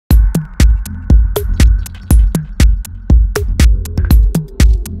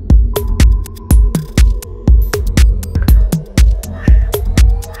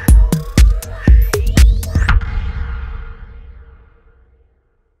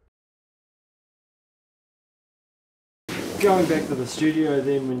going back to the studio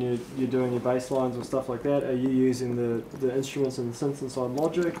then, when you're doing your bass lines or stuff like that, are you using the instruments and the synths inside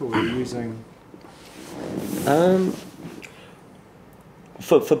Logic, or are you using...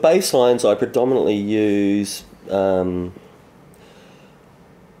 For bass lines, I predominantly use Fab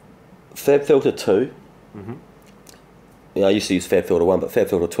Filter 2. Mm-hmm. Yeah, I used to use Fab Filter 1, but Fab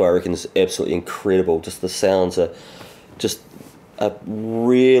Filter 2 I reckon is absolutely incredible. Just the sounds are just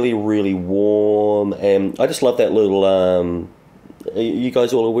really, really warm, and I just love that little... are you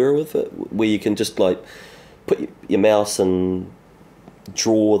guys all aware of it? Where you can just like put your mouse and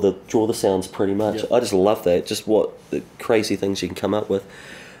draw the sounds pretty much. Yep. I just love that. Just what the crazy things you can come up with.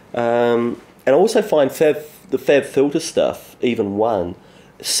 And I also find the Fab Filter stuff, even one,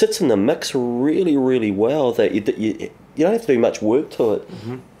 sits in the mix really, really well. That you don't have to do much work to it.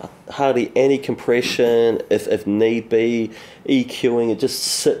 Mm-hmm. Hardly any compression, if need be, EQing. It just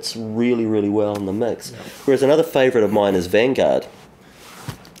sits really, really well in the mix. Yep. Whereas another favourite of mine is Vanguard,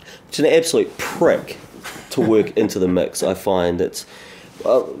 which is an absolute prick to work into the mix. I find it's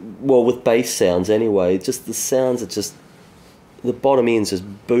well, with bass sounds anyway. Just the sounds are just, the bottom end's just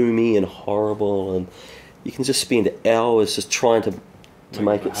boomy and horrible, and you can just spend hours just trying to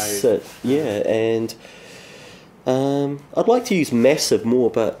make it sit. Yeah, and I'd like to use Massive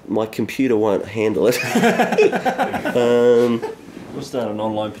more, but my computer won't handle it. We'll start an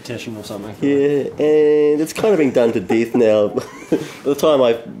online petition or something. Yeah, and it's kind of been done to death now. By the time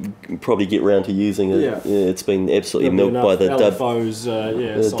I probably get round to using it, it's been absolutely milked by the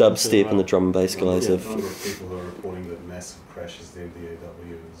dubstep and the drum and bass guys. A number of people who are reporting that Massive crashes their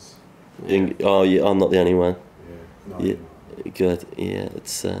DAWs. Oh yeah, I'm not the only one. Yeah, no, yeah, good. Yeah,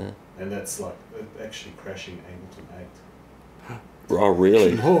 it's. And that's like actually crashing Ableton 8. Oh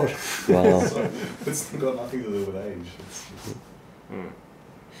really? Lord. Wow. So it's got nothing to do with age.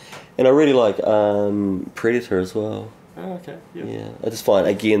 And I really like Predator as well. Oh, okay. Yep. Yeah, I just find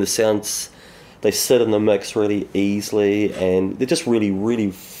again the sounds, they sit in the mix really easily, and they're just really, really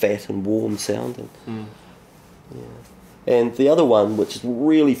fat and warm sounding. Mm. Yeah. And the other one, which is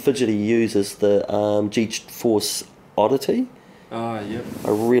really fidgety to use, is the G-Force Oddity. Oh, yep.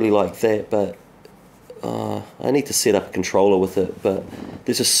 I really like that, but I need to set up a controller with it. But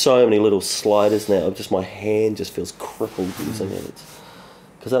there's just so many little sliders now. Just my hand just feels crippled using it.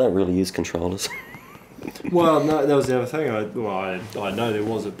 Because I don't really use controllers. Well, no, that was the other thing. I know there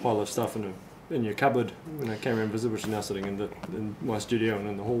was a pile of stuff in your cupboard when I came around and visited, which is now sitting in my studio and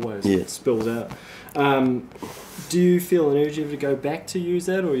in the hallways. Yeah. It spills out. Do you feel an urge to go back to use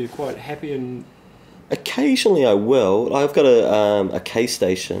that, or are you quite happy? And occasionally I will. I've got a K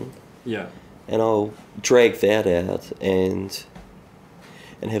station. Yeah. And I'll drag that out and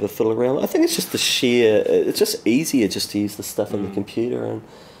have a fiddle around. I think it's just it's just easier just to use the stuff on the computer, and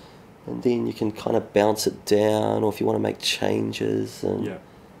then you can kind of bounce it down, or if you want to make changes. And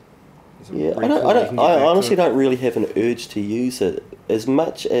I honestly don't really have an urge to use it as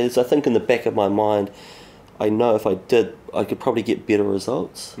much as I think in the back of my mind, I know if I did, I could probably get better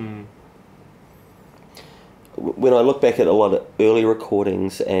results. Mm. When I look back at a lot of early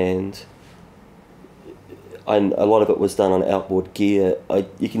recordings, and a lot of it was done on outboard gear,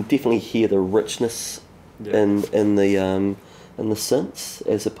 you can definitely hear the richness in the synths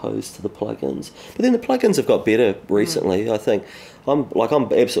as opposed to the plugins. But then the plugins have got better recently. I think I'm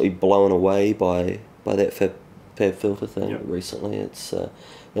absolutely blown away by that Fab Filter thing recently. It's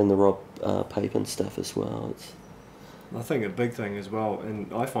and the Rob Papin stuff as well. I think a big thing as well,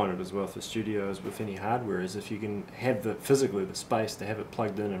 and I find it as well for studios with any hardware, is if you can have physically the space to have it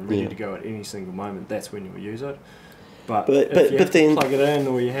plugged in and ready to go at any single moment, that's when you will use it. But if you have to plug it in,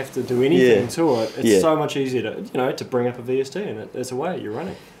 or you have to do anything to it, it's so much easier to bring up a VST and it's away, you're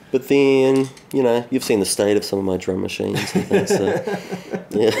running. But then, you've seen the state of some of my drum machines and things, so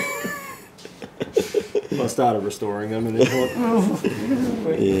yeah. I started restoring them and then thought,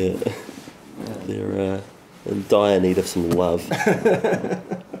 they're in dire need of some love.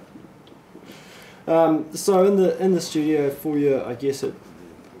 So in the studio for you, I guess it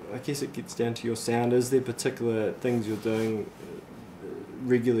gets down to your sound. Is there particular things you're doing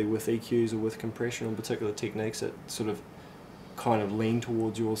regularly with EQs or with compression, or particular techniques that sort of kind of lean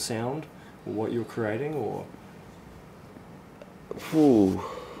towards your sound or what you're creating, or? Ooh.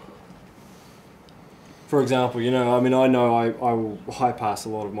 For example, I know I will high pass a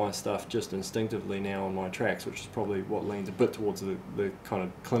lot of my stuff just instinctively now on my tracks, which is probably what leans a bit towards the kind of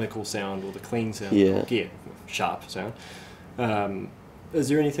clinical sound or the clean sound, sharp sound. Is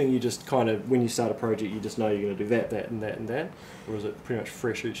there anything you just kind of, when you start a project, you just know you're going to do that, and that, and that? Or is it pretty much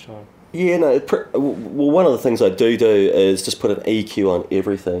fresh each time? Yeah, no, well, one of the things I do is just put an EQ on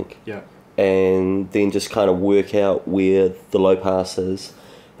everything. Yeah. and then just kind of work out where the low pass is,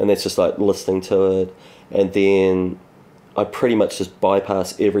 and that's just like listening to it, and then I pretty much just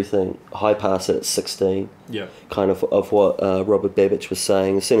bypass everything, high pass it at 16, kind of what Robert Babbage was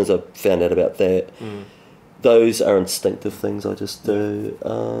saying. As soon as I found out about that, those are instinctive things I just do.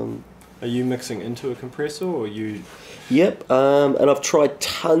 Are you mixing into a compressor, or you? Yep, and I've tried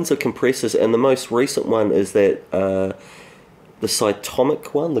tons of compressors, and the most recent one is that the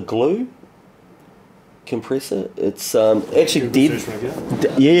Cytomic one, the glue compressor. It's actually Dead.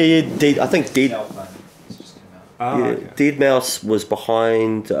 I think Dead. Okay. Dead Mouse was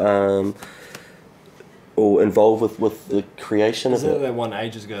behind or involved with the creation of it. That one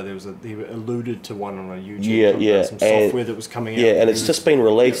ages ago? He alluded to one on a YouTube. Some software that was coming out. Yeah, and it's just been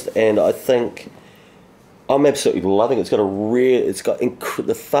released, and I think I'm absolutely loving it. It's got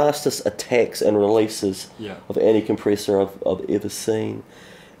the fastest attacks and releases of any compressor I've ever seen.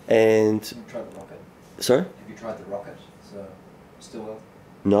 And have you tried the Rocket? Sorry? Have you tried the Rocket? So Stillwell?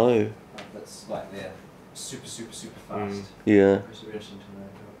 No. That's like they're super fast. Yeah. Perseverance into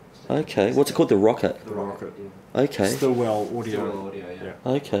Okay. What's it called? The Rocket? The Rocket. Yeah. Okay. Stillwell audio. Stillwell audio,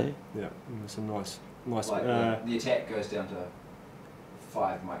 yeah. Okay. Yeah. Some nice. Like the attack goes down to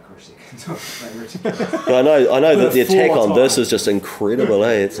 5 microseconds. Yeah, I know that the attack on this is just incredible,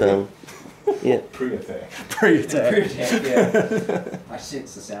 eh? It's Pre-attack. Pre-attack. Yeah. I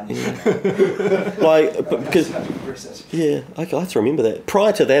sense the sound. Like, because I have to remember that.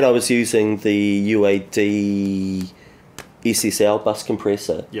 Prior to that, I was using the UAD SSL bus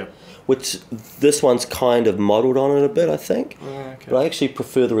compressor. Yep. Which this one's kind of modelled on it a bit, I think. Okay. But I actually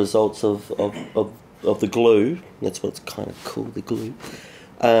prefer the results of the glue. That's what's kind of cool, the glue.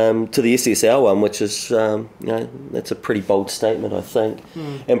 To the SSL one, which is, that's a pretty bold statement, I think.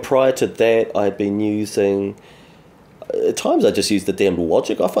 And prior to that, I'd been using, at times I just used the damn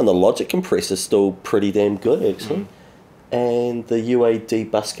Logic. I find the Logic compressor still pretty damn good, actually. And the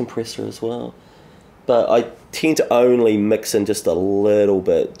UAD bus compressor as well. But I tend to only mix in just a little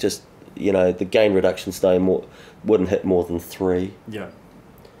bit, just, the gain reductions wouldn't hit more than 3. Yeah.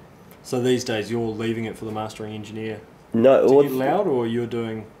 So these days you're leaving it for the mastering engineer No, to get loud, or you're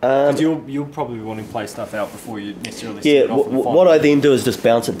doing... Because you'll probably be wanting to play stuff out before you necessarily send it off in the file. What I then do is just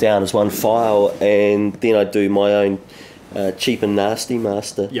bounce it down as one file, and then I do my own cheap and nasty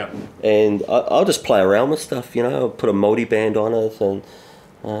master. Yeah. And I'll just play around with stuff, I'll put a multi-band on it,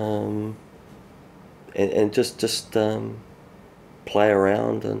 and just play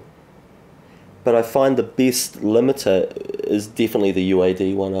around. But I find the best limiter is definitely the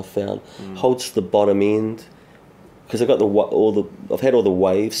UAD one I've found. Holds the bottom end, because I've got I've had all the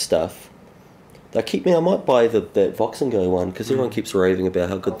wave stuff. They keep me. I might buy that Vox and Go one, because everyone keeps raving about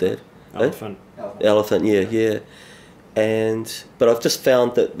how good that. Elephant. Elephant, yeah. But I've just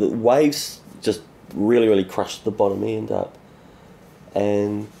found that the waves just really crushed the bottom end up,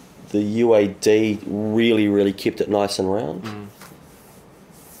 and the UAD really kept it nice and round.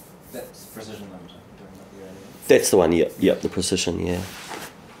 That's precision limiter. That's the one, yep, the precision, yeah.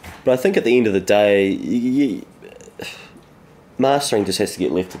 But I think at the end of the day, mastering just has to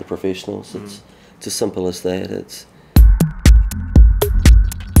get left to the professionals. It's as simple as that.